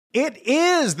It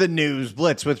is the News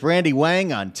Blitz with Randy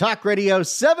Wang on Talk Radio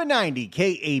 790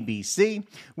 KABC.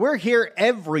 We're here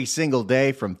every single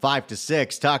day from 5 to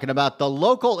 6 talking about the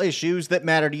local issues that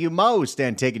matter to you most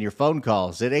and taking your phone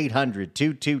calls at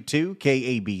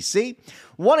 800-222-KABC,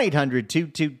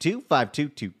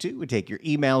 1-800-222-5222. We take your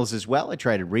emails as well. I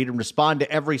try to read and respond to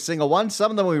every single one.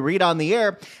 Some of them we read on the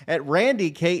air at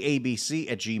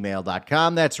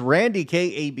randykabc@gmail.com. That's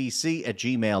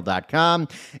randykabc@gmail.com.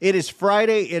 It is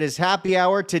Friday. It is happy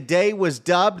hour. Today was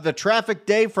dubbed the traffic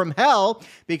day from hell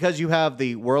because you have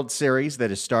the World Series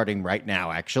that is starting right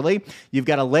now, actually. You've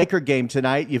got a Laker game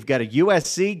tonight. You've got a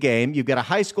USC game. You've got a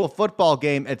high school football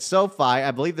game at SoFi. I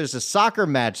believe there's a soccer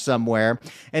match somewhere.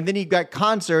 And then you've got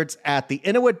concerts at the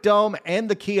Intuit Dome and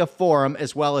the Kia Forum,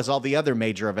 as well as all the other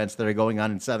major events that are going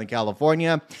on in Southern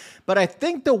California. But I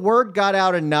think the word got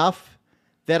out enough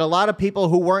that a lot of people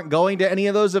who weren't going to any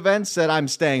of those events said, I'm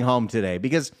staying home today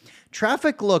because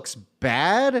traffic looks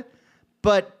bad.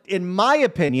 But in my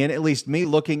opinion, at least me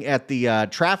looking at the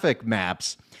traffic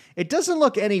maps, it doesn't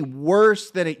look any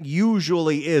worse than it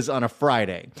usually is on a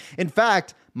Friday. In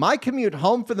fact, my commute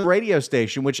home from the radio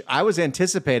station, which I was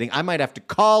anticipating I might have to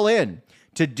call in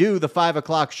to do the 5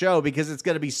 o'clock show because it's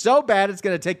going to be so bad it's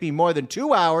going to take me more than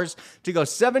 2 hours to go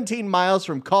 17 miles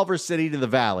from Culver City to the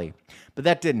Valley. But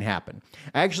that didn't happen.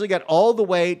 I actually got all the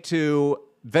way to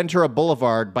Ventura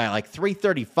Boulevard by like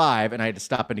 3:35, and I had to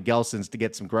stop into Gelson's to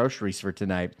get some groceries for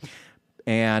tonight.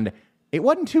 And it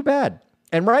wasn't too bad.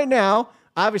 And right now,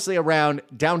 obviously around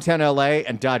downtown LA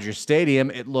and Dodger Stadium,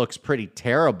 it looks pretty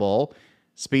terrible.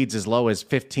 Speeds as low as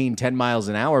 10 miles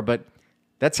an hour, but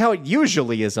that's how it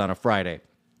usually is on a Friday.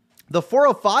 The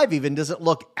 405 even doesn't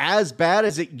look as bad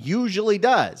as it usually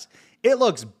does. It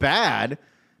looks bad,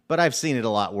 but I've seen it a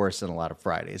lot worse than a lot of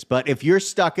Fridays. But if you're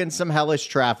stuck in some hellish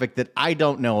traffic that I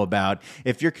don't know about,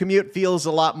 if your commute feels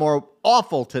a lot more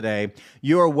awful today,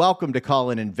 you're welcome to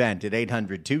call in and vent at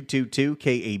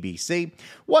 800-222-KABC,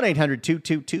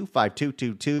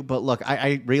 1-800-222-5222. But look,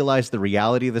 I realize the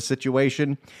reality of the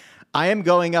situation. I am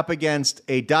going up against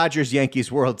a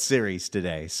Dodgers-Yankees World Series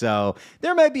today. So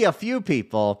there may be a few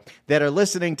people that are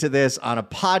listening to this on a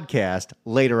podcast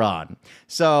later on.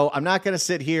 So I'm not going to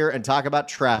sit here and talk about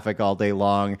traffic all day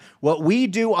long. What we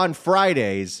do on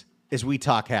Fridays is we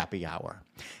talk happy hour.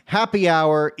 Happy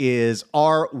hour is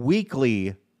our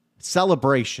weekly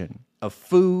celebration of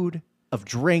food, of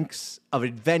drinks, of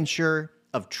adventure,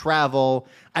 of travel.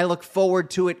 I look forward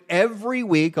to it every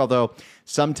week, although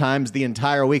sometimes the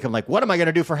entire week I'm like, what am I going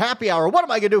to do for happy hour? What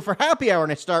am I going to do for happy hour?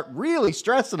 And I start really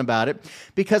stressing about it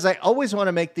because I always want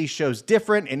to make these shows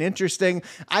different and interesting.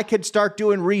 I could start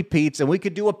doing repeats and we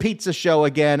could do a pizza show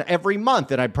again every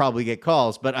month and I'd probably get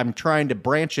calls, but I'm trying to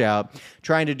branch out,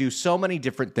 trying to do so many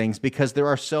different things because there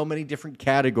are so many different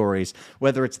categories,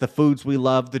 whether it's the foods we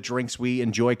love, the drinks we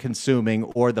enjoy consuming,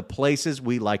 or the places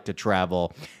we like to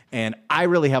travel. And I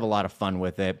really have a lot of fun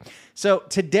with it. So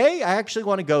today I actually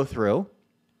want to go through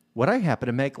what I happened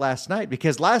to make last night,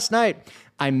 because last night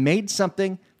I made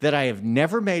something that I have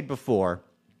never made before,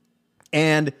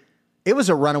 and it was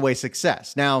a runaway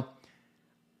success. Now,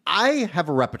 I have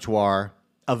a repertoire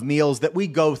of meals that we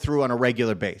go through on a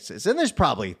regular basis, and there's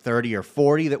probably 30 or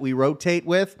 40 that we rotate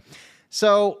with.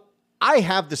 So I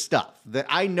have the stuff that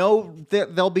I know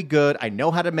that they'll be good. I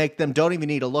know how to make them. Don't even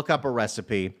need to look up a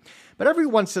recipe. But every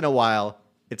once in a while,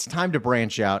 it's time to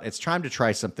branch out. It's time to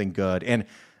try something good. And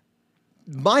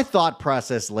my thought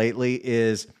process lately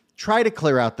is try to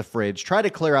clear out the fridge, try to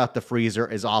clear out the freezer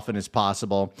as often as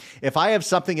possible. If I have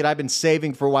something that I've been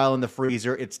saving for a while in the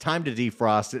freezer, it's time to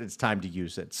defrost it. It's time to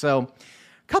use it. So a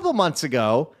couple months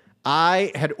ago,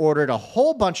 I had ordered a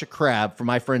whole bunch of crab from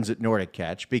my friends at Nordic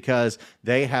Catch because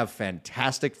they have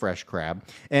fantastic fresh crab.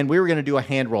 And we were going to do a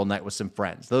hand roll night with some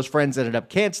friends. Those friends ended up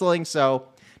canceling, so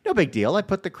no big deal. I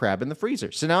put the crab in the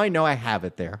freezer. So now I know I have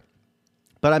it there.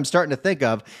 But I'm starting to think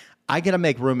of, I got to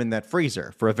make room in that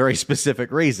freezer for a very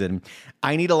specific reason.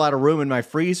 I need a lot of room in my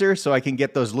freezer so I can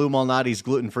get those Lou Malnati's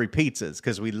gluten-free pizzas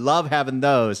because we love having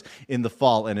those in the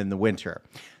fall and in the winter.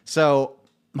 So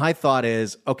my thought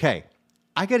is, okay,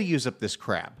 I got to use up this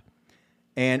crab.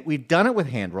 And we've done it with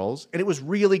hand rolls, and it was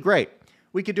really great.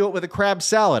 We could do it with a crab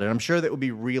salad, and I'm sure that would be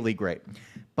really great.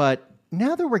 But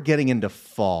now that we're getting into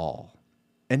fall,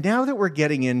 and now that we're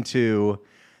getting into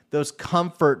those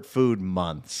comfort food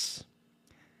months,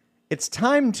 it's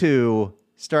time to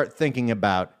start thinking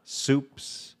about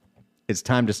soups. It's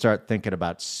time to start thinking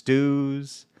about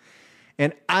stews.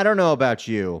 And I don't know about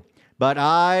you, but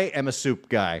I am a soup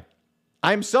guy.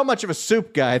 I'm so much of a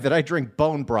soup guy that I drink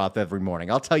bone broth every morning.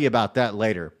 I'll tell you about that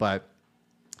later. But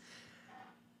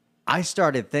I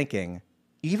started thinking,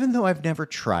 even though I've never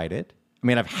tried it, I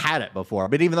mean, I've had it before,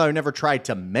 but even though I've never tried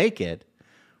to make it,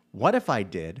 what if I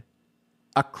did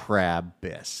a crab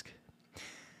bisque?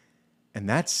 And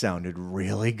that sounded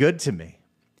really good to me.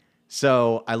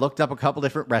 So I looked up a couple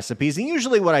different recipes, and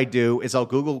usually what I do is I'll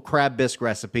Google crab bisque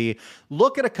recipe,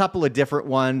 look at a couple of different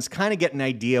ones, kind of get an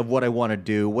idea of what I want to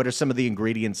do, what are some of the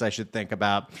ingredients I should think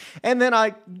about, and then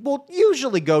I will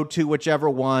usually go to whichever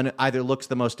one either looks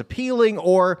the most appealing,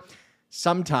 or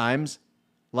sometimes,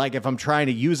 like if I'm trying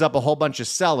to use up a whole bunch of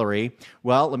celery,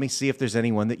 well, let me see if there's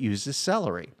anyone that uses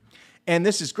celery. And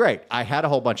this is great. I had a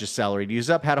whole bunch of celery to use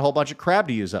up, had a whole bunch of crab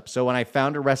to use up. So when I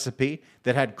found a recipe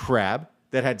that had crab,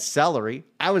 that had celery,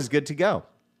 I was good to go.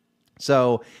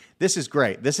 So this is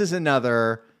great. This is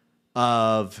another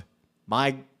of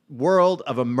my world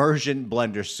of immersion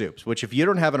blender soups, which if you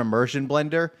don't have an immersion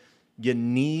blender, you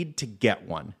need to get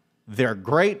one. They're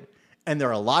great and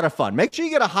they're a lot of fun. Make sure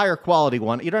you get a higher quality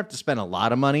one. You don't have to spend a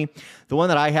lot of money. The one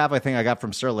that I have, I think I got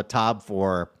from Sur La Table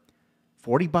for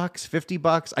 $40,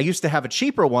 $50. I used to have a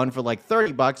cheaper one for like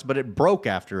 $30, but it broke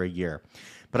after a year.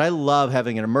 But I love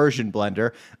having an immersion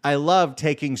blender. I love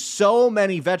taking so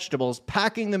many vegetables,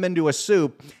 packing them into a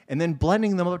soup, and then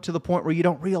blending them up to the point where you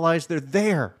don't realize they're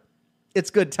there. It's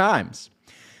good times.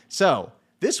 So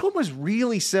this one was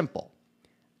really simple.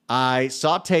 I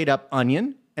sauteed up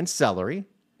onion and celery.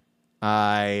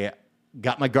 I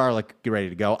got my garlic ready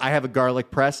to go. I have a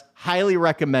garlic press. Highly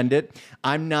recommend it.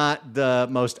 I'm not the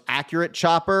most accurate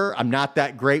chopper. I'm not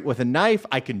that great with a knife.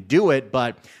 I can do it,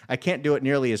 but I can't do it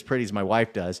nearly as pretty as my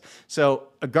wife does. So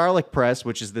a garlic press,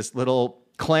 which is this little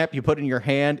clamp you put in your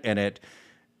hand, and it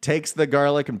takes the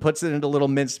garlic and puts it into little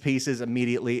minced pieces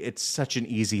immediately. It's such an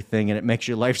easy thing, and it makes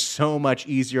your life so much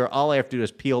easier. All I have to do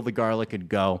is peel the garlic and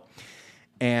go.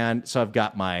 And so I've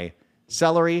got my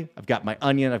celery, I've got my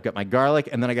onion, I've got my garlic,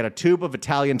 and then I got a tube of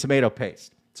Italian tomato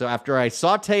paste. So after I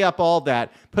saute up all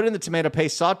that, put in the tomato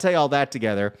paste, saute all that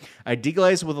together, I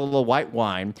deglaze with a little white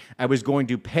wine. I was going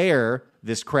to pair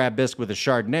this crab bisque with a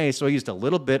Chardonnay, so I used a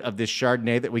little bit of this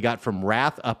Chardonnay that we got from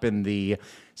Wrath up in the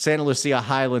Santa Lucia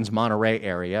Highlands, Monterey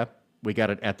area. We got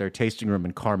it at their tasting room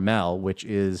in Carmel, which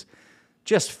is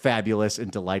just fabulous and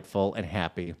delightful and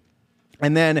happy.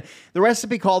 And then the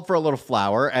recipe called for a little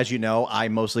flour. As you know, I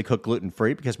mostly cook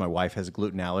gluten-free because my wife has a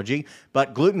gluten allergy.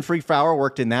 But gluten-free flour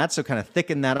worked in that, so kind of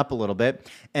thickened that up a little bit.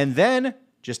 And then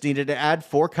just needed to add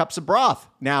 4 cups of broth.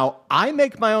 Now, I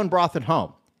make my own broth at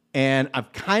home, and I'm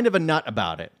kind of a nut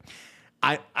about it.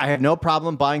 I have no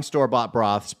problem buying store-bought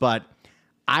broths, but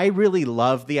I really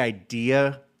love the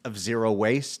idea of zero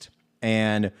waste.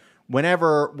 And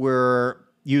whenever we're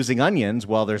using onions,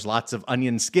 well, there's lots of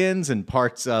onion skins and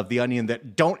parts of the onion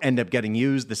that don't end up getting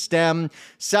used. The stem.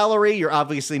 Celery, you're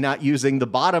obviously not using the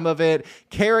bottom of it.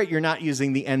 Carrot, you're not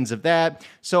using the ends of that.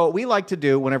 So what we like to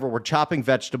do whenever we're chopping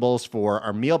vegetables for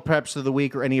our meal preps of the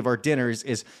week or any of our dinners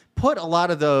is put a lot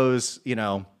of those,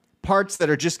 parts that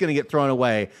are just going to get thrown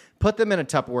away, put them in a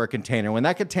Tupperware container. When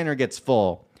that container gets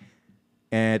full,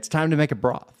 it's time to make a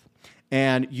broth.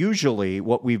 And usually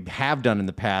what we have done in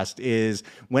the past is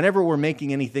whenever we're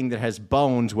making anything that has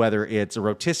bones, whether it's a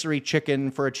rotisserie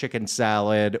chicken for a chicken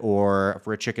salad or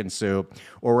for a chicken soup,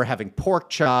 or we're having pork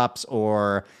chops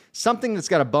or something that's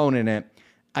got a bone in it,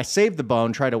 I save the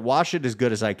bone, try to wash it as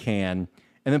good as I can,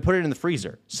 and then put it in the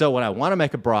freezer. So when I want to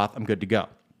make a broth, I'm good to go.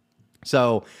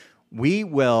 So we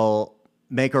will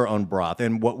make our own broth.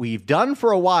 And what we've done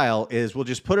for a while is we'll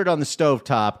just put it on the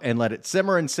stovetop and let it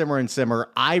simmer and simmer and simmer.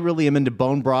 I really am into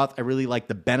bone broth. I really like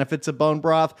the benefits of bone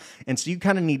broth. And so you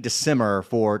kind of need to simmer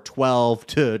for 12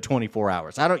 to 24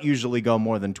 hours. I don't usually go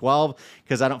more than 12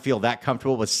 because I don't feel that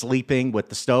comfortable with sleeping with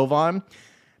the stove on.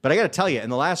 But I got to tell you, in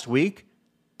the last week,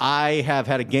 I have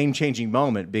had a game-changing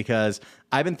moment because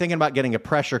I've been thinking about getting a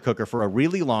pressure cooker for a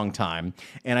really long time,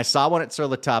 and I saw one at Sur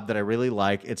La Table that I really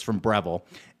like. It's from Breville,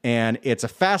 and it's a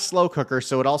fast, slow cooker,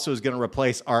 so it also is going to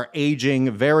replace our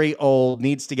aging, very old,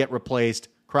 needs to get replaced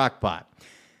crock pot.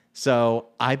 So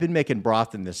I've been making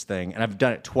broth in this thing, and I've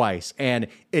done it twice, and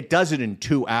it does it in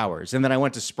 2 hours. And then I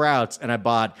went to Sprouts, and I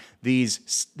bought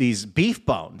these beef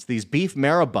bones, these beef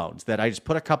marrow bones that I just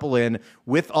put a couple in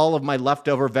with all of my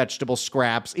leftover vegetable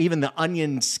scraps, even the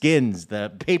onion skins,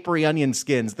 the papery onion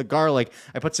skins, the garlic.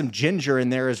 I put some ginger in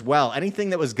there as well. Anything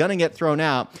that was going to get thrown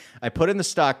out, I put in the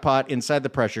stock pot inside the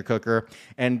pressure cooker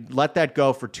and let that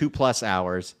go for 2+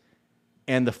 hours,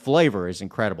 and the flavor is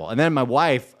incredible. And then my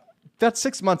wife, that's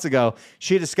 6 months ago,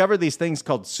 she discovered these things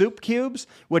called soup cubes,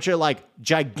 which are like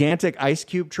gigantic ice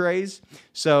cube trays.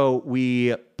 So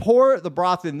we pour the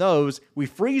broth in those, we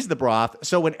freeze the broth,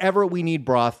 so whenever we need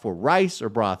broth for rice or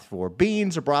broth for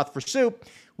beans or broth for soup,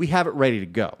 we have it ready to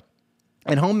go.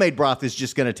 And homemade broth is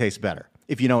just going to taste better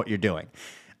if you know what you're doing.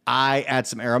 I add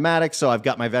some aromatics. So I've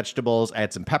got my vegetables. I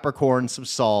add some peppercorn, some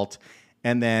salt,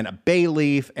 and then a bay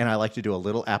leaf, and I like to do a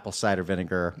little apple cider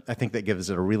vinegar. I think that gives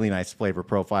it a really nice flavor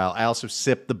profile. I also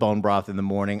sip the bone broth in the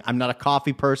morning. I'm not a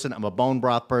coffee person. I'm a bone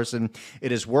broth person. It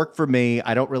has worked for me.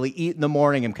 I don't really eat in the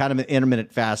morning. I'm kind of an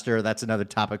intermittent faster. That's another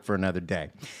topic for another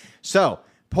day. So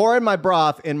pour in my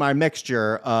broth in my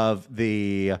mixture of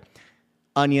the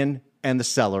onion and the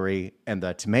celery and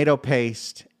the tomato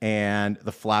paste and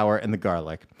the flour and the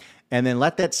garlic, and then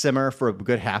let that simmer for a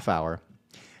good half hour.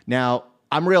 Now,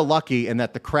 I'm real lucky in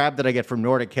that the crab that I get from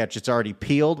Nordic Catch, it's already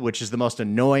peeled, which is the most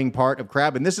annoying part of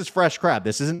crab. And this is fresh crab.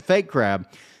 This isn't fake crab.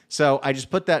 So I just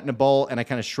put that in a bowl and I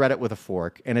kind of shred it with a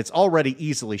fork. And it's already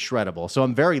easily shreddable. So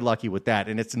I'm very lucky with that.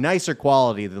 And it's nicer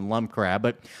quality than lump crab.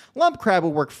 But lump crab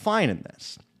will work fine in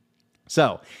this.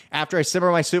 So after I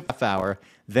simmer my soup for a half hour,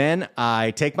 then I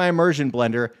take my immersion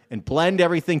blender and blend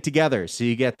everything together. So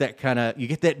you get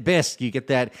that bisque, you get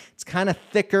that, it's kind of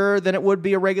thicker than it would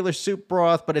be a regular soup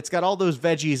broth, but it's got all those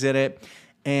veggies in it.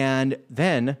 And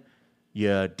then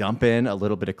you dump in a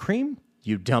little bit of cream.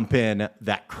 You dump in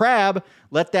that crab,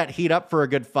 let that heat up for a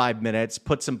good 5 minutes,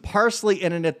 put some parsley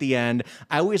in it at the end.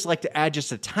 I always like to add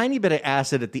just a tiny bit of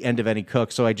acid at the end of any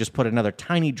cook, so I just put another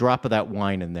tiny drop of that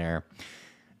wine in there.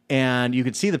 And you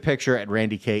can see the picture at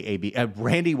Randy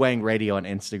Wang Radio on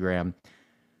Instagram.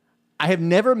 I have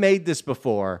never made this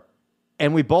before,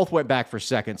 and we both went back for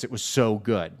seconds. It was so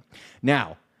good.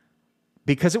 Now,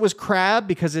 because it was crab,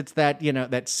 because it's that,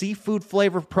 that seafood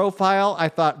flavor profile, I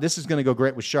thought this is going to go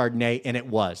great with Chardonnay, and it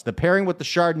was. The pairing with the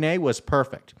Chardonnay was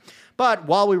perfect. But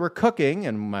while we were cooking,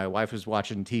 and my wife was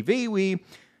watching TV, we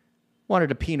wanted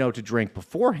a Pinot to drink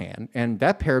beforehand, and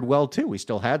that paired well too. We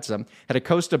still had some. Had a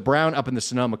Costa Brown up in the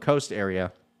Sonoma Coast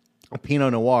area, a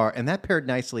Pinot Noir, and that paired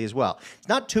nicely as well. It's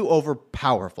not too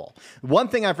overpowerful. One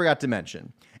thing I forgot to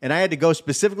mention, and I had to go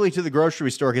specifically to the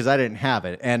grocery store because I didn't have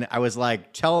it, and I was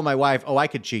like telling my wife, I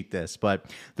could cheat this, but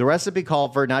the recipe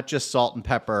called for not just salt and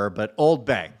pepper, but Old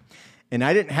Bay. And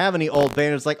I didn't have any Old Bay.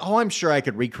 And it was like, I'm sure I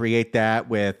could recreate that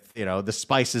with, the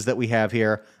spices that we have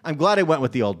here. I'm glad I went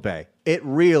with the Old Bay. It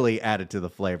really added to the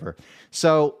flavor.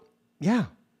 So, yeah,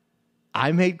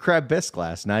 I made crab bisque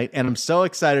last night, and I'm so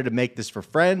excited to make this for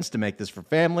friends, to make this for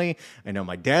family. I know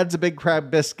my dad's a big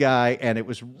crab bisque guy, and it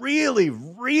was really,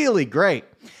 really great.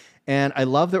 And I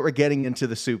love that we're getting into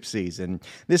the soup season.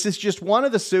 This is just one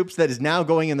of the soups that is now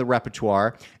going in the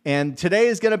repertoire. And today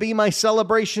is going to be my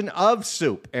celebration of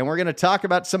soup. And we're going to talk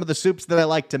about some of the soups that I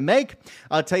like to make.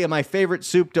 I'll tell you my favorite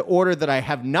soup to order that I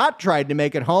have not tried to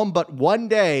make at home, but one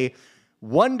day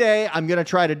I'm going to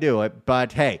try to do it.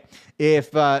 But hey,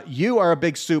 if you are a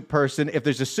big soup person, if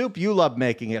there's a soup you love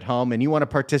making at home and you want to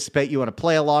participate, you want to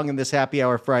play along in this Happy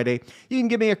Hour Friday, you can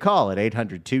give me a call at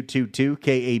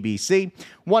 800-222-KABC,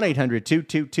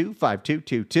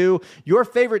 1-800-222-5222. Your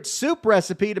favorite soup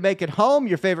recipe to make at home,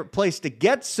 your favorite place to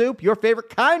get soup, your favorite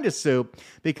kind of soup,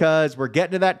 because we're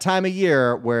getting to that time of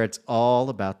year where it's all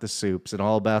about the soups and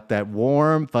all about that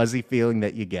warm, fuzzy feeling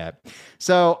that you get.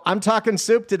 So I'm talking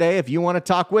soup today. If you want to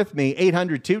talk with me,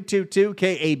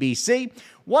 800-222-KABC.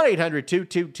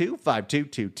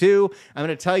 1-800-222-5222. I'm going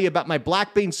to tell you about my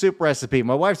black bean soup recipe,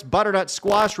 my wife's butternut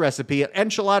squash recipe, an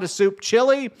enchilada soup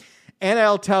chili, and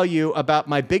I'll tell you about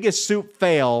my biggest soup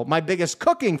fail, my biggest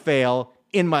cooking fail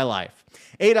in my life.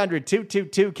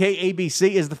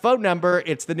 800-222-KABC is the phone number.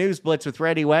 It's the News Blitz with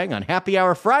Randy Wang on Happy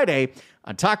Hour Friday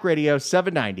on Talk Radio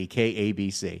 790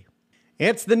 KABC.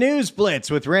 It's the News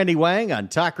Blitz with Randy Wang on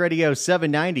Talk Radio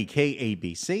 790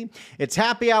 KABC. It's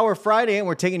Happy Hour Friday, and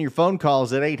we're taking your phone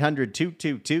calls at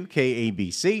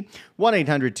 800-222-KABC,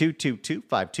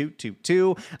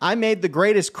 1-800-222-5222. I made the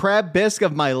greatest crab bisque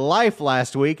of my life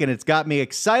last week, and it's got me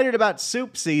excited about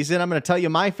soup season. I'm going to tell you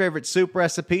my favorite soup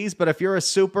recipes, but if you're a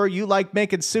souper, you like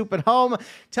making soup at home,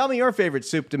 tell me your favorite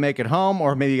soup to make at home,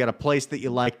 or maybe you got a place that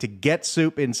you like to get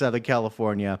soup in Southern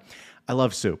California. I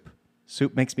love soup.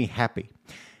 Soup makes me happy.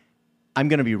 I'm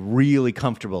going to be really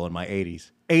comfortable in my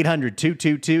 80s.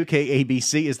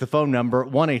 800-222-KABC is the phone number.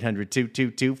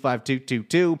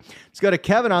 1-800-222-5222. Let's go to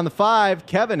Kevin on the 5.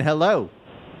 Kevin, hello.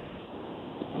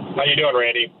 How you doing,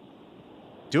 Randy?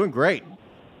 Doing great.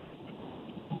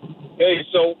 Hey,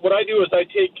 so what I do is I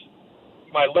take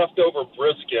my leftover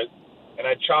brisket and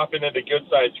I chop it into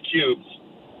good-sized cubes,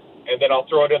 and then I'll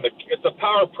throw it in it's a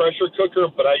power pressure cooker,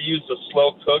 but I use a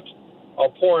slow cook.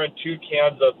 I'll pour in 2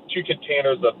 containers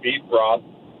of beef broth.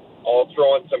 I'll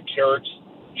throw in some carrots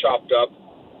chopped up,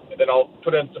 and then I'll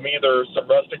put in some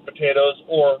rustic potatoes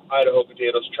or Idaho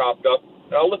potatoes chopped up,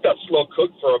 and I'll let that slow cook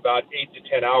for about 8 to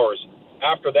 10 hours.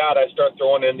 After that, I start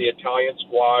throwing in the Italian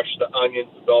squash, the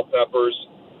onions, the bell peppers,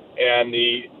 and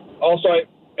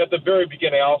at the very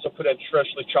beginning, I also put in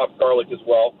freshly chopped garlic as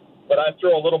well. But I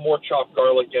throw a little more chopped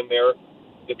garlic in there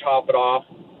to top it off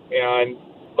and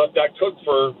let that cook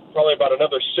for probably about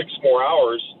another 6 more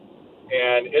hours.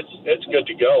 And it's good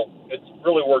to go. It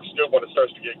really works good when it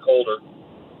starts to get colder.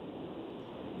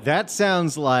 That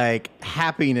sounds like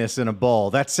happiness in a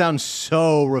bowl. That sounds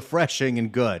so refreshing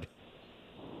and good.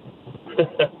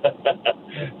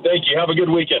 Thank you. Have a good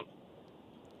weekend.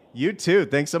 You too.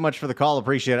 Thanks so much for the call.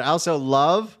 Appreciate it. I also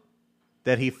love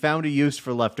that he found a use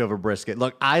for leftover brisket.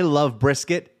 Look, I love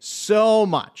brisket so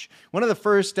much. One of the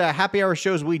first happy hour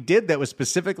shows we did that was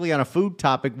specifically on a food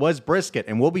topic was brisket,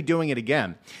 and we'll be doing it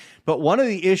again. But one of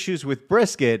the issues with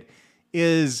brisket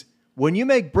is when you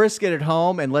make brisket at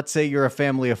home, and let's say you're a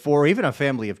family of 4, or even a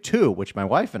family of 2, which my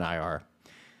wife and I are,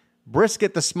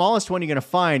 brisket, the smallest one you're going to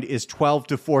find is 12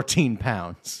 to 14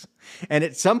 pounds. And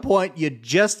at some point, you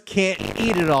just can't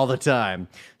eat it all the time.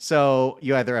 So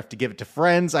you either have to give it to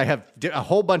friends. I have a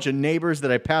whole bunch of neighbors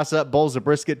that I pass up bowls of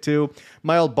brisket to.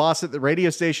 My old boss at the radio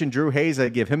station, Drew Hayes, I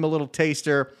give him a little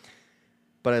taster.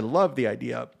 But I love the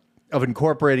idea of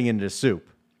incorporating it into soup.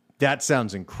 That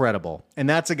sounds incredible. And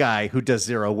that's a guy who does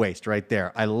zero waste right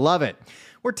there. I love it.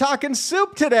 We're talking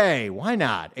soup today. Why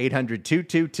not?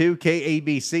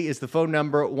 800-222-KABC is the phone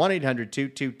number.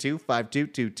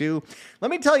 1-800-222-5222.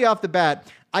 Let me tell you off the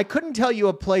bat, I couldn't tell you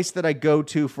a place that I go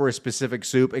to for a specific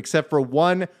soup except for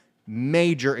one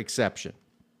major exception.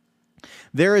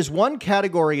 There is one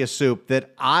category of soup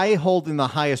that I hold in the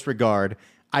highest regard.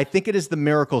 I think it is the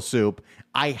miracle soup.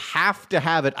 I have to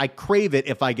have it. I crave it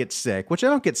if I get sick, which I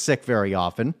don't get sick very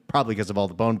often, probably because of all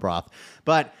the bone broth.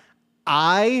 But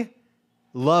I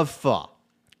love pho.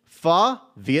 Pho,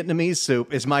 Vietnamese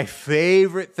soup, is my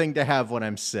favorite thing to have when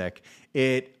I'm sick.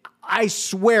 I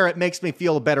swear it makes me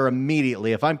feel better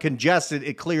immediately. If I'm congested,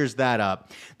 it clears that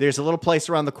up. There's a little place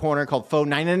around the corner called Pho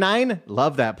 99.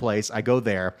 Love that place. I go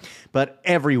there. But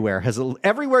everywhere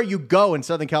you go in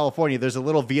Southern California, there's a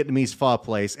little Vietnamese pho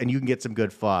place, and you can get some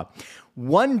good pho.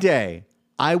 One day,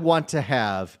 I want to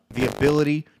have the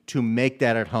ability to make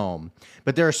that at home.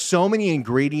 But there are so many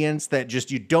ingredients that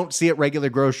just you don't see at regular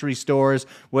grocery stores,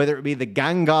 whether it be the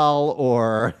gangal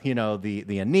or,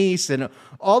 the anise and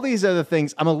all these other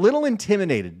things. I'm a little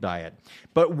intimidated by it.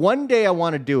 But one day I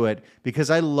want to do it because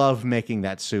I love making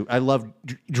that soup. I love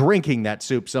drinking that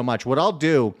soup so much. What I'll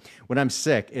do when I'm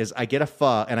sick is I get a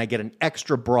pho and I get an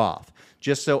extra broth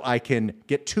just so I can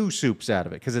get 2 soups out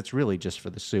of it because it's really just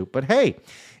for the soup. But hey,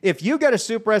 if you got a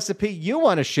soup recipe you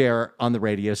want to share on the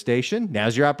radio station,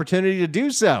 now's your opportunity to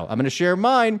do so. I'm going to share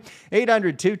mine.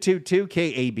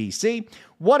 800-222-KABC,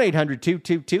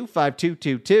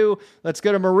 1-800-222-5222. Let's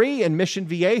go to Marie in Mission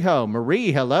Viejo.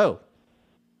 Marie, hello.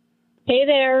 Hey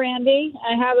there, Randy.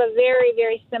 I have a very,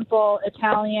 very simple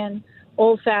Italian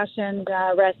old-fashioned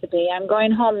recipe. I'm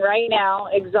going home right now,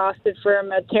 exhausted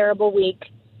from a terrible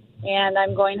week, and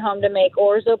I'm going home to make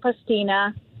orzo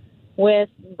pastina with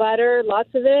butter, lots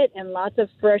of it, and lots of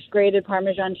fresh grated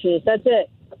Parmesan cheese. That's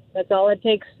it. That's all it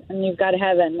takes, and you've got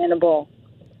heaven in a bowl.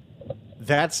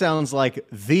 That sounds like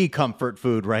the comfort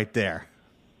food right there.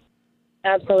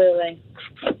 Absolutely.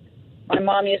 My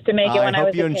mom used to make it when I was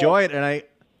a kid. I hope you enjoy it, and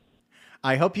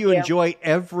I hope you enjoy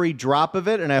every drop of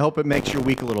it, and I hope it makes your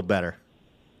week a little better.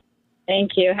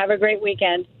 Thank you. Have a great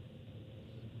weekend.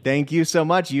 Thank you so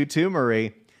much. You too,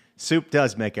 Marie. Soup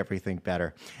does make everything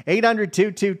better.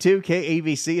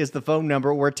 800-222-KABC is the phone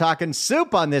number. We're talking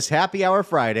soup on this Happy Hour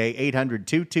Friday.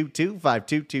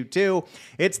 800-222-5222.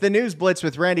 It's the News Blitz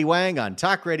with Randy Wang on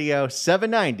Talk Radio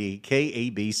 790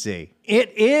 KABC.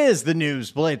 It is the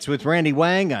News Blitz with Randy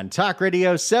Wang on Talk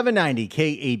Radio 790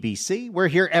 KABC. We're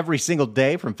here every single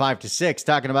day from 5 to 6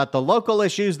 talking about the local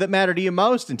issues that matter to you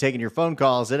most and taking your phone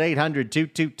calls at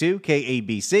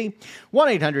 800-222-KABC,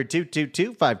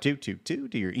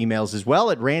 1-800-222-5222. To your emails as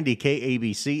well at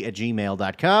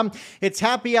randykabc@gmail.com. It's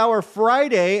Happy Hour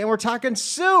Friday, and we're talking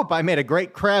soup. I made a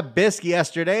great crab bisque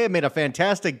yesterday. I made a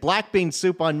fantastic black bean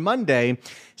soup on Monday.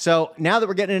 So now that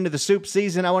we're getting into the soup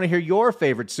season, I want to hear your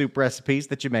favorite soup recipes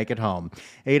that you make at home.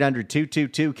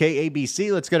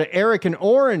 800-222-KABC. Let's go to Eric in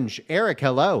Orange. Eric,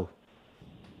 hello.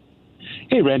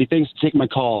 Hey, Randy. Thanks for taking my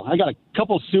call. I got a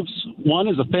couple of soups. One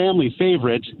is a family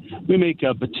favorite. We make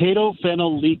a potato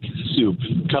fennel leek soup.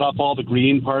 Cut off all the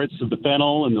green parts of the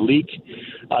fennel and the leek.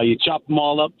 You chop them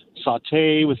all up,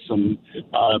 saute with some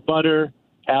butter,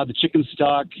 add the chicken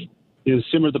stock,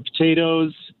 simmer the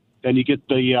potatoes. Then you get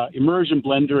the immersion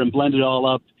blender and blend it all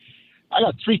up. I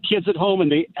got 3 kids at home,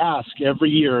 and they ask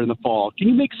every year in the fall, "Can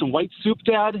you make some white soup,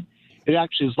 Dad?" It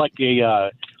actually is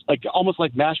almost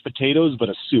like mashed potatoes, but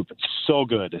a soup. It's so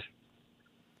good.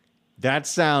 That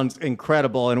sounds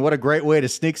incredible, and what a great way to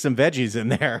sneak some veggies in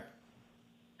there.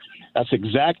 That's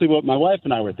exactly what my wife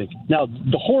and I were thinking. Now,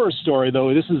 the horror story,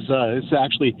 though, this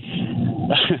actually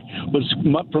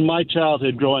from my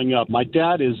childhood growing up. My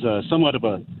dad is somewhat of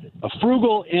a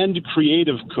frugal and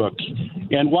creative cook.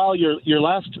 And while your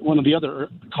last one of the other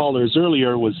callers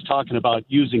earlier was talking about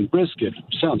using brisket,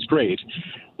 sounds great,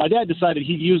 my dad decided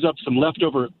he'd use up some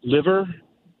leftover liver.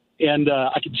 And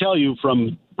I can tell you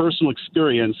from personal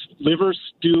experience, liver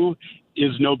stew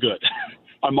is no good.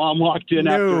 My mom walked in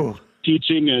after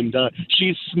teaching, and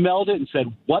she smelled it and said,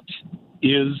 "What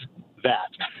is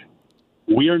that?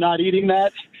 We are not eating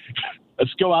that.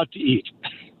 Let's go out to eat."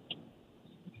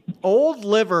 Old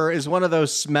liver is one of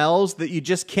those smells that you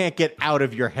just can't get out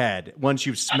of your head once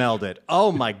you've smelled it.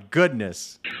 Oh, my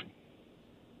goodness.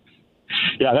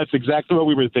 Yeah, that's exactly what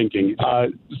we were thinking.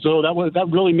 So that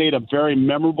really made a very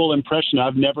memorable impression.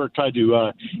 I've never tried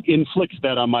to inflict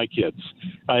that on my kids.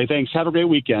 Thanks. Have a great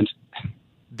weekend.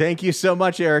 Thank you so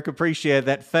much, Eric. Appreciate it.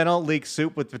 That fennel leek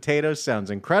soup with potatoes sounds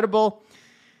incredible.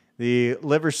 The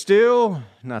liver stew,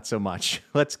 not so much.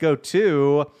 Let's go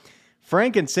to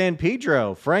Frank in San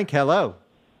Pedro. Frank, hello.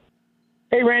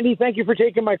 Hey, Randy. Thank you for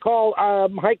taking my call.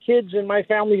 My kids and my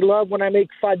family love when I make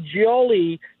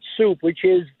fagioli soup, which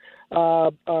is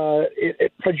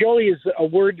fagioli is a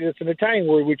word. It's an Italian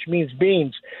word, which means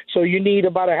beans. So you need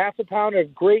about a half a pound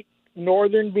of great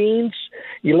northern beans.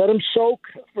 You let them soak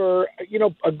for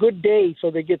a good day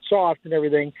so they get soft and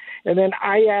everything, and then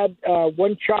I add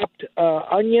one chopped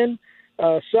onion,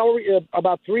 celery,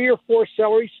 about 3 or 4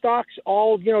 celery stalks,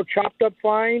 all chopped up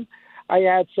fine. I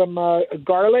add some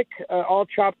garlic, all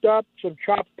chopped up, some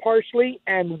chopped parsley,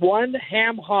 and 1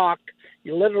 ham hock.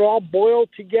 You let it all boil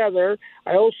together.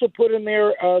 I also put in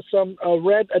there some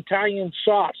red Italian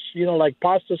sauce, like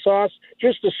pasta sauce,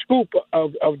 just a scoop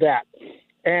of that.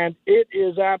 And it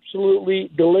is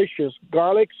absolutely delicious.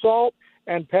 Garlic, salt,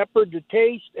 and pepper to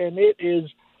taste, and it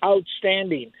is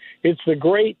outstanding. It's a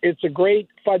great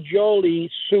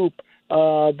fagioli soup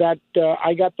that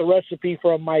I got the recipe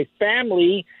from my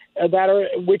family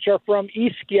which are from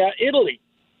Ischia, Italy,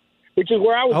 which is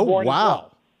where I was born. Oh, wow.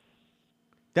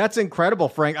 That's incredible,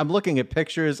 Frank. I'm looking at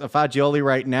pictures of fagioli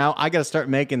right now. I got to start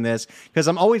making this because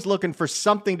I'm always looking for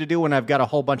something to do when I've got a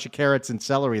whole bunch of carrots and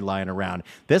celery lying around.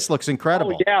 This looks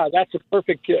incredible. Oh, yeah, that's a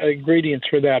perfect ingredients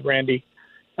for that, Randy.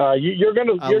 You're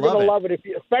gonna love it,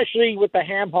 especially with the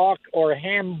ham hock or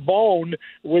ham bone.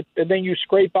 And then you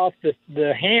scrape off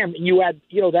the ham, and you add,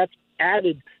 that's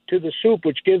added to the soup,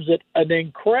 which gives it an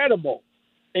incredible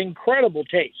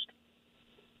taste.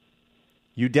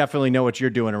 You definitely know what you're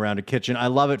doing around a kitchen. I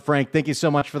love it, Frank. Thank you so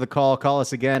much for the call. Call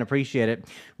us again. Appreciate it.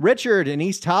 Richard in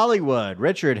East Hollywood.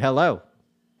 Richard, hello.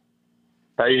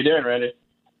 How you doing, Randy?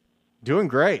 Doing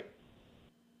great.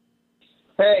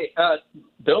 Hey,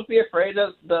 don't be afraid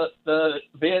of the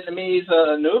Vietnamese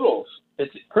noodles.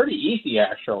 It's pretty easy,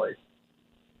 actually.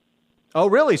 Oh,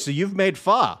 really? So you've made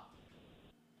pho?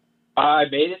 I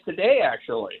made it today,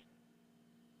 actually.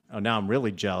 Oh, now I'm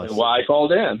really jealous. That's why I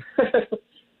called in.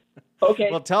 Okay.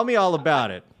 Well, tell me all about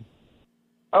it.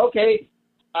 Okay.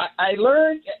 I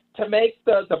learned to make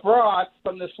the broth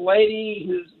from this lady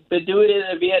who's been doing it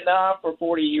in Vietnam for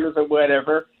 40 years or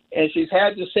whatever, and she's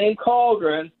had the same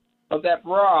cauldron of that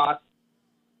broth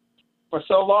for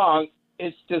so long.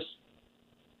 It's just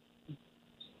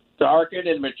darkened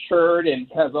and matured and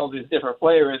has all these different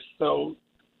flavors. So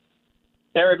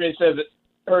everybody says that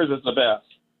hers is the best.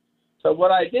 So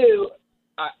what I do,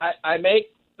 I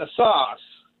make the sauce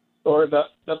or the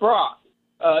broth.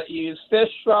 Use fish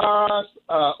sauce,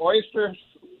 oyster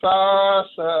sauce,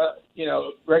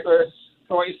 regular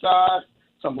soy sauce,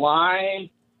 some lime,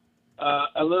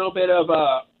 a little bit of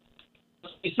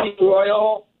seasoning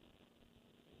oil,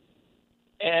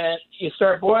 and you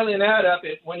start boiling that up.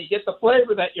 When you get the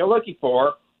flavor that you're looking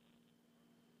for,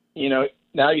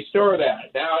 now you store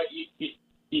that. Now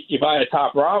you buy a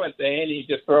top ramen thing, and you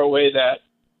just throw away that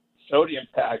sodium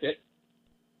packet,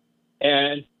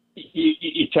 and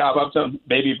you chop up some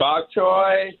baby bok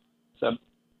choy, some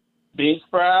bean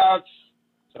sprouts,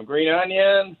 some green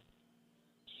onion,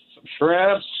 some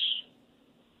shrimps,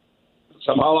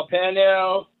 some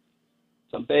jalapeno,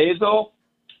 some basil,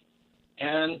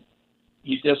 and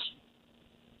you just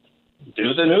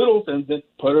do the noodles and then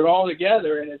put it all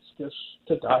together, and it's just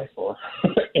to die for.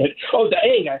 The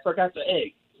egg. I forgot the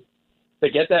egg. To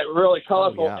get that really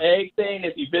colorful egg thing,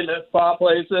 if you've been to spa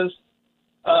places,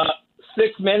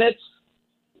 6 minutes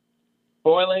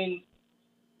boiling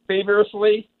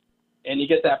feverishly, and you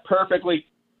get that perfectly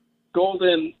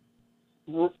golden,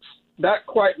 not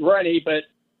quite runny, but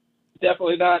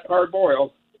definitely not hard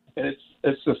boiled, and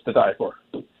it's just to die for.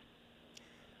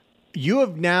 You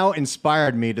have now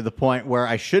inspired me to the point where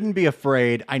I shouldn't be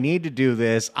afraid. I need to do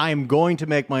this. I am going to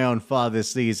make my own pho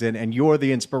this season, and you're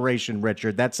the inspiration,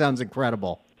 Richard. That sounds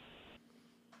incredible.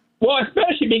 Well,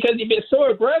 especially because he's been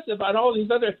so aggressive on all these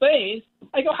other things.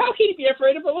 I go, how can he be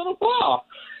afraid of a little pho?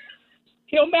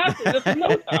 He'll master this in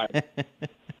no time.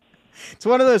 It's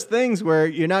one of those things where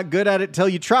you're not good at it till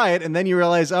you try it, and then you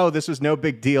realize, oh, this was no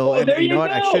big deal. Well, and you know what?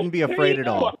 go. I shouldn't be afraid at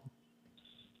all.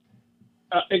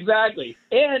 Exactly.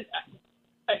 And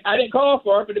I didn't call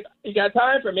for it, but if you got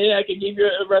time for me, I could give you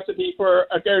a recipe for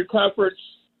a good comfort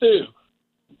stew.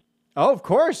 Oh, of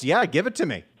course. Yeah, give it to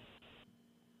me.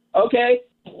 Okay.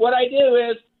 What I do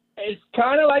is, it's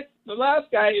kind of like the last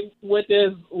guy with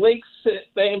his leeks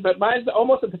thing, but mine's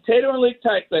almost a potato and leek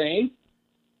type thing.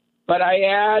 But I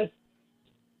add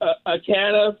a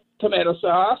can of tomato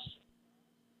sauce,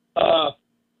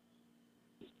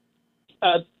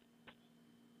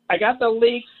 I got the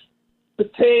leeks,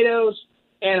 potatoes,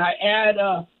 and I add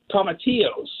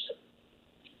tomatillos.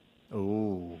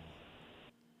 Ooh.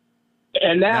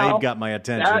 And now you've got my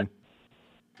attention.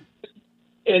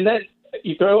 And then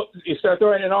you start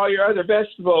throwing in all your other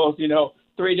vegetables,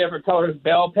 3 different colors,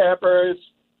 bell peppers,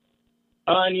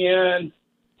 onion,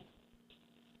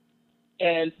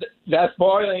 and that's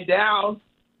boiling down.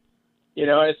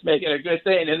 It's making a good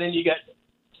thing. And then you got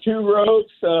 2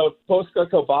 ropes of Posca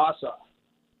kielbasa.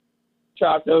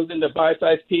 Chop those into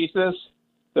bite-sized pieces,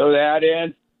 throw that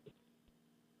in.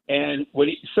 And when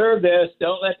you serve this,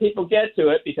 don't let people get to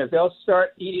it because they'll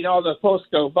start eating all the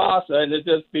Posca kielbasa and there'll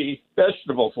just be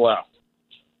vegetables left.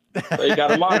 So you got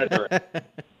to monitor it.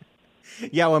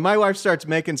 Yeah, when my wife starts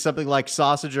making something like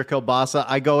sausage or kielbasa,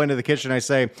 I go into the kitchen and I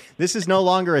say, this is no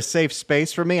longer a safe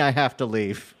space for me. I have to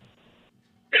leave.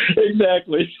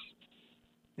 Exactly.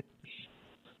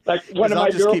 Like one of my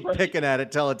I'll just keep girlfriends, picking at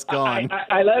it till it's gone.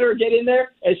 I let her get in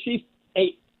there, and she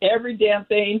ate every damn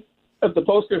thing of the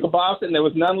Posca kielbasa, and there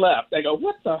was none left. I go,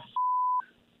 what the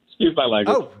Excuse my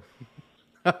language. Oh.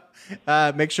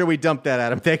 Make sure we dump that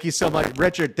at him. Thank you so much.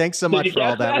 Richard, thanks so much for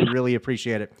all that. We really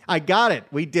appreciate it. I got it.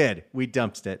 We did. We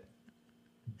dumped it.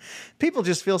 People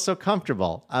just feel so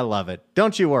comfortable. I love it.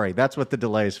 Don't you worry. That's what the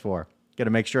delay is for. Got to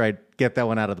make sure I get that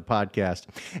one out of the podcast.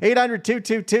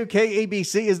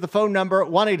 800-222-KABC is the phone number.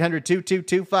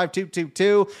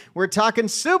 1-800-222-5222. We're talking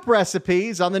soup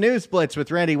recipes on the News Blitz with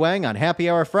Randy Wang on Happy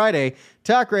Hour Friday.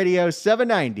 Talk Radio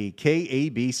 790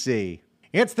 KABC.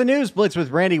 It's the News Blitz with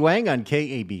Randy Wang on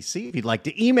KABC. If you'd like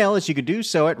to email us, you can do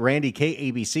so at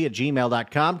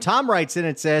randykabc@gmail.com. Tom writes in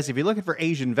and says, if you're looking for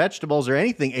Asian vegetables or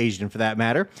anything Asian for that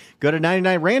matter, go to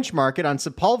 99 Ranch Market on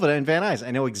Sepulveda in Van Nuys.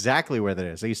 I know exactly where that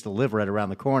is. I used to live right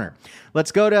around the corner.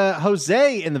 Let's go to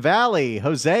Jose in the Valley.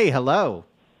 Jose, hello.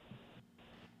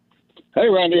 Hey,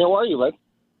 Randy. How are you, bud?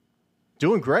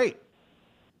 Doing great.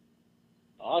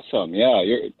 Awesome. Yeah,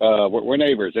 we're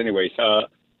neighbors anyways.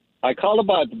 I called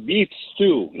about beef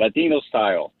stew, Latino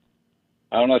style.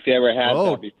 I don't know if you ever had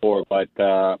that before, but...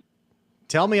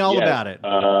 tell me all about it.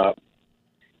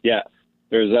 Yeah,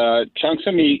 there's chunks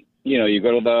of meat. You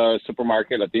go to the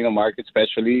supermarket, Latino market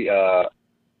especially,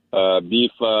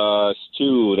 beef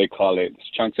stew, they call it.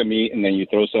 It's chunks of meat, and then you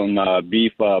throw some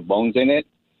beef bones in it.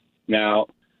 Now,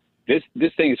 this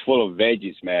thing is full of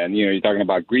veggies, man. You're talking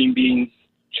about green beans,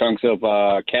 chunks of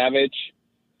cabbage,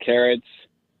 carrots,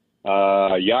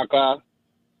 yucca,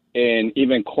 and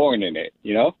even corn in it,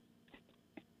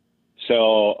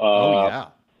 So,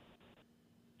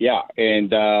 yeah, and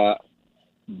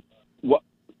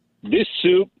this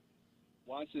soup,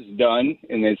 once it's done,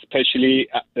 and especially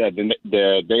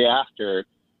the day after,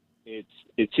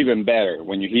 it's even better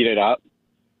when you heat it up.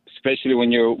 Especially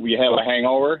when you have a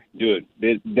hangover, dude.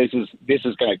 This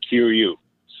is gonna cure you.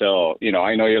 So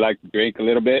I know you like to drink a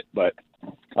little bit, but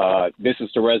this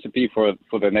is the recipe for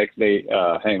the next day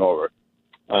hangover.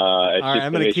 All right,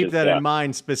 I'm going to keep that in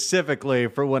mind specifically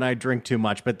for when I drink too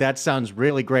much, but that sounds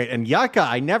really great. And yucca,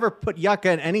 I never put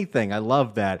yucca in anything. I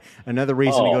love that. Another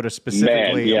reason to go to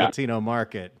specifically a Latino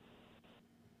market.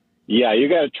 Yeah, you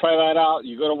got to try that out.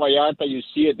 You go to Vallarta, you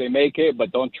see it, they make it,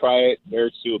 but don't try it.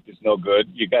 Their soup is no good.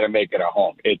 You got to make it at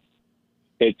home. It's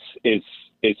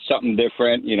something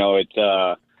different.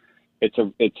 It's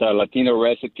a Latino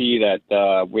recipe that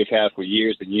we've had for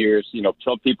years and years.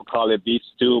 Some people call it beef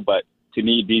stew, but to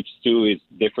me, beef stew is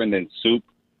different than soup.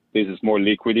 This is more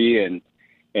liquidy, and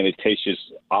it tastes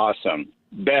just awesome.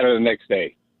 Better the next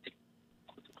day.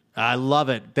 I love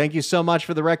it. Thank you so much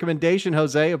for the recommendation,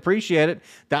 Jose. Appreciate it.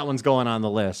 That one's going on the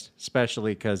list,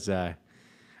 especially because I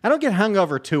don't get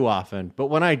hungover too often, but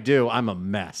when I do, I'm a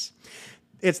mess.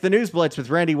 It's the News Blitz with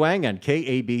Randy Wang on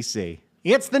KABC.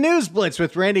 It's the News Blitz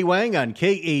with Randy Wang on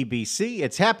KABC.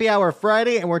 It's Happy Hour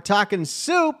Friday, and we're talking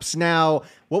soups. Now,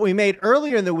 what we made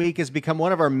earlier in the week has become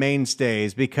one of our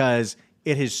mainstays because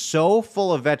it is so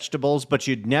full of vegetables, but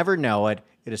you'd never know it.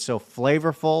 It is so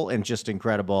flavorful and just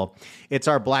incredible. It's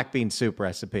our black bean soup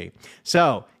recipe.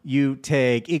 So you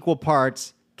take equal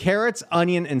parts carrots,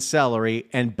 onion, and celery,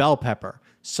 and bell pepper.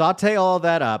 Saute all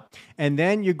that up, and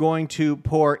then you're going to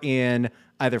pour in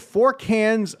either 4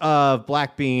 cans of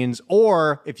black beans,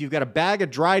 or if you've got a bag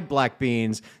of dried black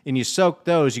beans and you soak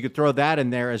those, you could throw that in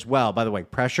there as well. By the way,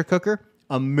 pressure cooker,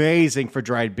 amazing for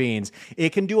dried beans. It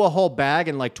can do a whole bag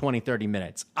in like 20, 30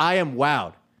 minutes. I am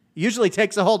wowed. Usually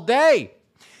takes a whole day.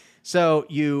 So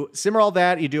you simmer all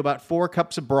that. You do about 4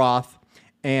 cups of broth,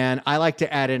 and I like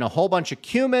to add in a whole bunch of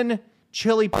cumin,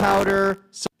 chili powder.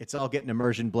 So it's all getting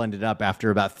immersion blended up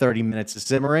after about 30 minutes of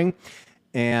simmering.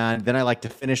 And then I like to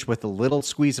finish with a little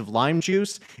squeeze of lime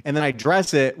juice. And then I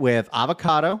dress it with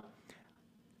avocado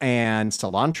and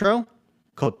cilantro,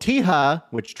 cotija,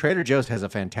 which Trader Joe's has a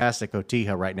fantastic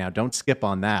cotija right now. Don't skip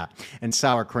on that. And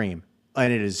sour cream.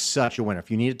 And it is such a winner.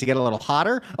 If you need it to get a little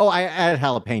hotter, I add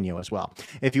jalapeno as well.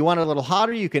 If you want it a little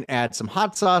hotter, you can add some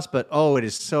hot sauce. But it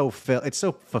is it's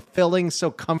so fulfilling,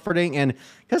 so comforting, and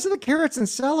because of the carrots and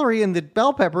celery and the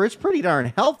bell pepper, it's pretty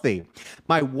darn healthy.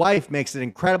 My wife makes an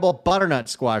incredible butternut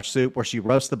squash soup where she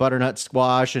roasts the butternut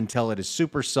squash until it is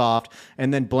super soft,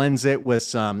 and then blends it with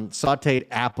some sautéed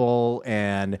apple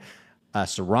and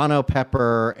serrano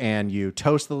pepper, and you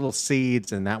toast the little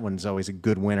seeds, and that one's always a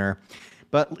good winner.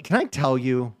 But can I tell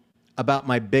you about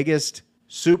my biggest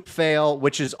soup fail,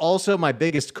 which is also my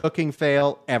biggest cooking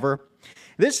fail ever?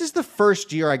 This is the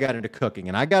first year I got into cooking,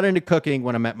 and I got into cooking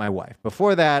when I met my wife.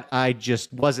 Before that, I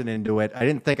just wasn't into it. I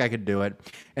didn't think I could do it.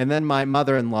 And then my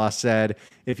mother-in-law said,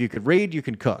 if you could read, you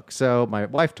can cook. So my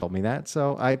wife told me that,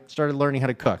 so I started learning how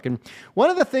to cook. And one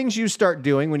of the things you start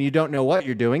doing when you don't know what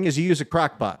you're doing is you use a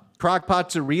crock pot. Crock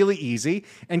pots are really easy,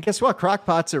 and guess what? Crock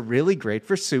pots are really great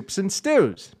for soups and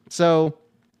stews. So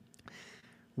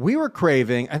we were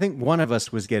craving, I think one of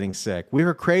us was getting sick. We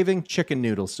were craving chicken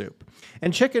noodle soup.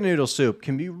 And chicken noodle soup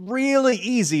can be really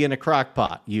easy in a crock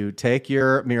pot. You take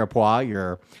your mirepoix,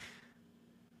 your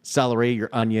celery, your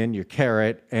onion, your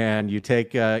carrot, and you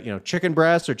take chicken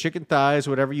breasts or chicken thighs,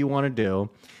 whatever you want to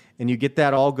do, and you get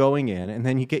that all going in, and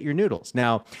then you get your noodles.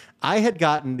 Now, I had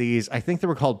gotten these, I think they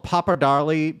were called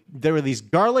pappardelle. They were these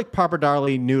garlic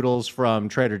pappardelle noodles from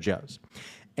Trader Joe's.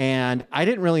 And I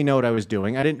didn't really know what I was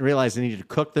doing. I didn't realize I needed to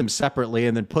cook them separately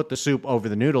and then put the soup over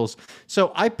the noodles.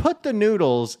 So I put the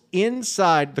noodles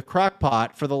inside the crock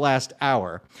pot for the last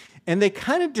hour, and they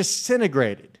kind of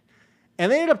disintegrated.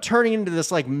 And they ended up turning into this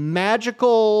like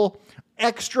magical,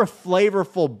 extra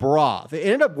flavorful broth. It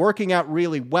ended up working out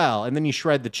really well. And then you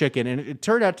shred the chicken, and it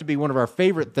turned out to be one of our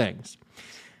favorite things.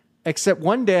 Except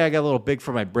one day I got a little big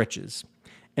for my britches.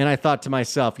 And I thought to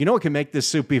myself, you know what can make this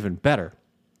soup even better?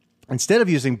 Instead of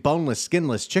using boneless,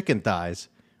 skinless chicken thighs,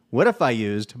 what if I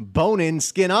used bone-in,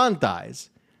 skin-on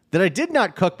thighs that I did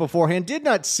not cook beforehand, did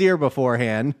not sear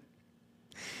beforehand?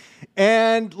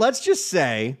 And let's just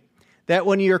say that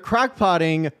when you're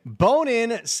crock-potting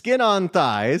bone-in, skin-on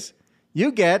thighs,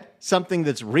 you get something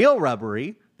that's real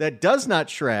rubbery, that does not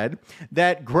shred,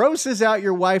 that grosses out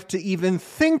your wife to even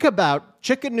think about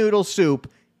chicken noodle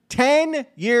soup 10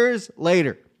 years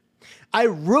later. I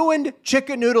ruined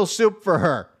chicken noodle soup for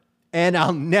her. And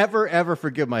I'll never, ever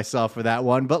forgive myself for that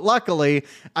one. But luckily,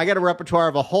 I got a repertoire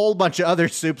of a whole bunch of other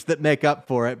soups that make up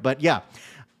for it. But yeah,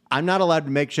 I'm not allowed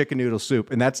to make chicken noodle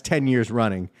soup. And that's 10 years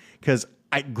running because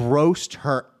I grossed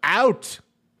her out.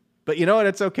 But you know what?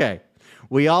 It's okay.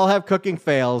 We all have cooking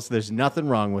fails. There's nothing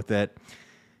wrong with it.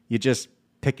 You just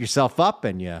pick yourself up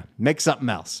and you make something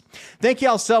else. Thank you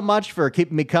all so much for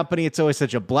keeping me company. It's always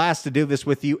such a blast to do this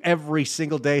with you every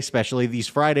single day, especially these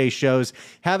Friday shows.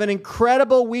 Have an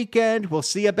incredible weekend. We'll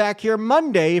see you back here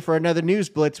Monday for another News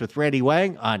Blitz with Randy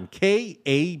Wang on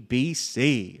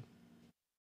KABC.